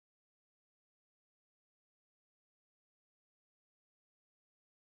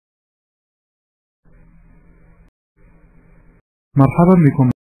مرحبا بكم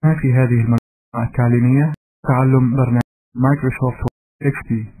معنا في هذه المجموعة التعليمية تعلم برنامج مايكروسوفت XP.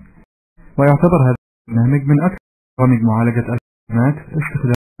 ويعتبر هذا البرنامج من أكثر برامج معالجة البيانات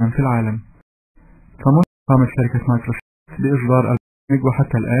استخداما في العالم. فمنذ قامت شركة مايكروسوفت بإصدار البرنامج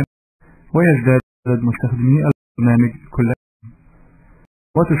وحتى الآن ويزداد عدد مستخدمي البرنامج كل يوم.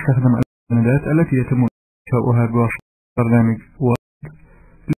 وتستخدم المستندات التي يتم إنشاؤها بواسطة برنامج وورد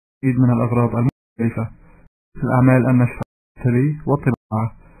للعديد من الأغراض المختلفة في الأعمال النشر والطباعة،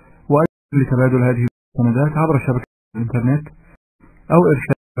 وأيضا لتبادل هذه المستندات عبر شبكة الانترنت أو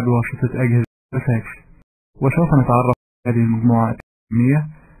إرسالها بواسطة أجهزة الفاكس. وسوف نتعرف في هذه المجموعة التعليمية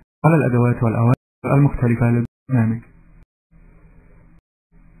على الأدوات والأوامر المختلفة للبرنامج.